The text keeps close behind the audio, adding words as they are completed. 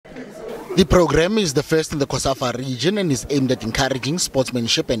The program is the first in the Kosafa region and is aimed at encouraging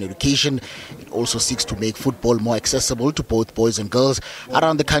sportsmanship and education. It also seeks to make football more accessible to both boys and girls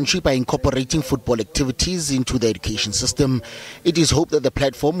around the country by incorporating football activities into the education system. It is hoped that the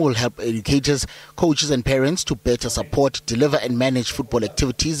platform will help educators, coaches and parents to better support, deliver and manage football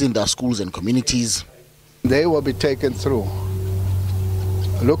activities in their schools and communities. They will be taken through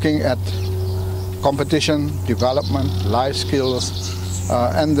looking at competition, development, life skills,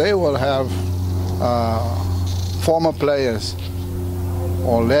 and they will have former players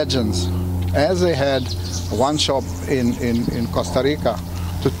or legends, as they had one shop in Costa Rica,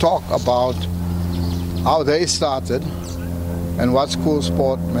 to talk about how they started and what school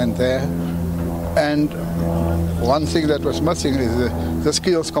sport meant there. And one thing that was missing is the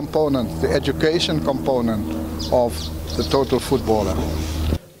skills component, the education component of the total footballer.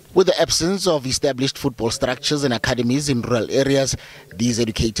 With the absence of established football structures and academies in rural areas, these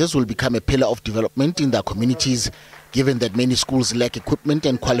educators will become a pillar of development in their communities. Given that many schools lack equipment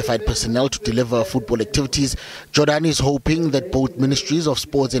and qualified personnel to deliver football activities, Jordaan is hoping that both ministries of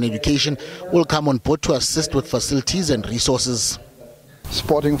sports and education will come on board to assist with facilities and resources.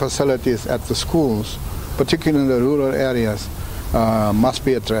 Sporting facilities at the schools, particularly in the rural areas, must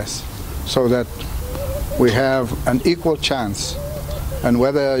be addressed so that we have an equal chance. And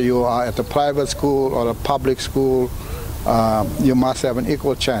whether you are at a private school or a public school, you must have an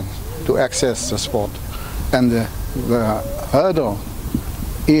equal chance to access the sport. And the hurdle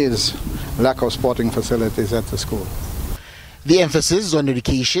is lack of sporting facilities at the school. The emphasis is on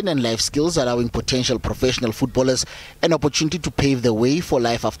education and life skills, allowing potential professional footballers an opportunity to pave the way for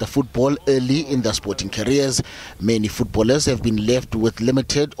life after football early in their sporting careers. Many footballers have been left with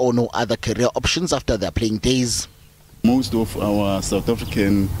limited or no other career options after their playing days. Most of our South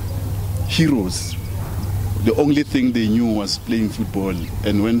African heroes, the only thing they knew was playing football,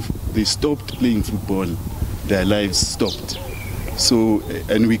 and when they stopped playing football, their lives stopped. So,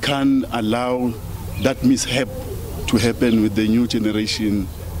 and we can't allow that mishap to happen with the new generation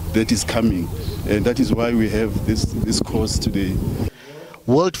that is coming, and that is why we have this course today.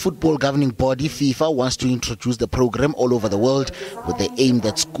 World Football Governing Body FIFA wants to introduce the program all over the world with the aim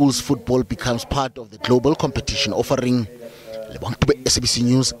that schools football becomes part of the global competition offering. SABC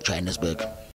News, Johannesburg.